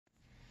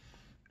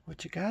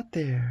What you got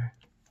there?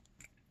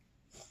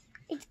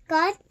 It's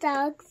got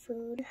dog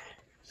food.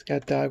 It's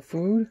got dog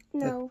food?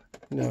 No.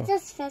 No. It's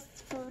just fast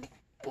food.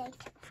 Like,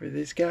 for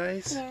these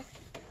guys? yeah.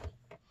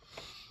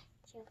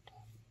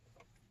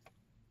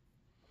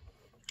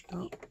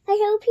 Oh.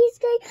 I hope he's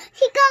good.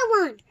 He got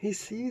one. He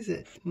sees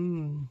it.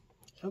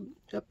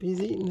 Yep,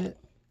 he's eating it.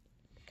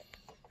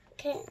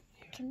 Can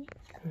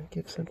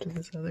Give some to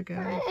this other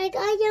guy. I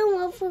got you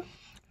one for.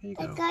 There you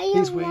I go. got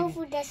He's you one waiting.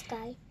 for this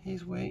guy.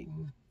 He's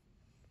waiting.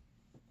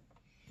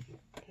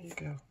 There you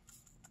go.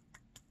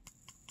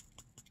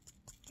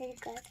 Very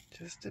good.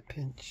 Just a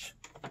pinch.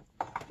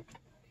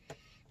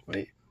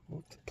 Wait,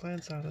 move the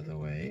plants out of the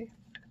way.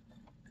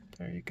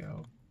 There you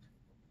go.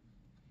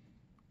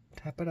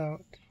 Tap it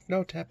out.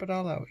 No, tap it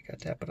all out. You gotta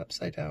tap it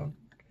upside down.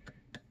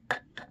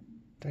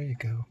 There you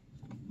go.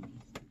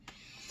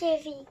 There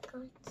he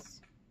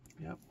goes.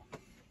 Yep.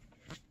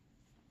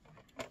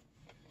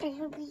 I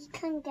hope he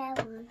can get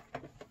one.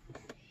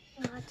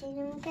 I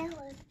didn't get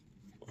one.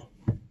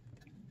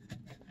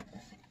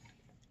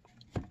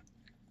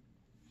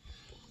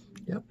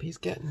 Yep, he's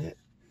getting it.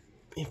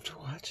 You have to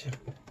watch him.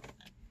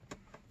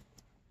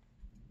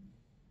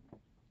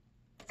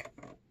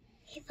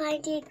 He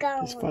finally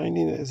got He's one.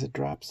 finding it as it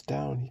drops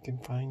down. He can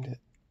find it.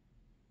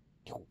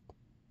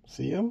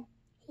 See him?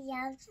 He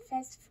has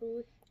fast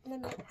food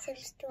and it makes him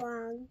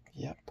strong.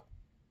 Yep.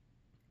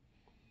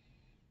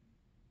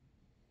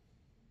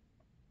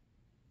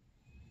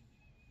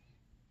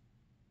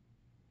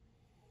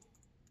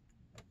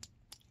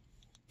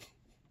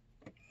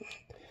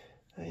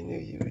 I knew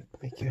you would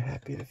make you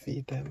happy to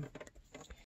feed them.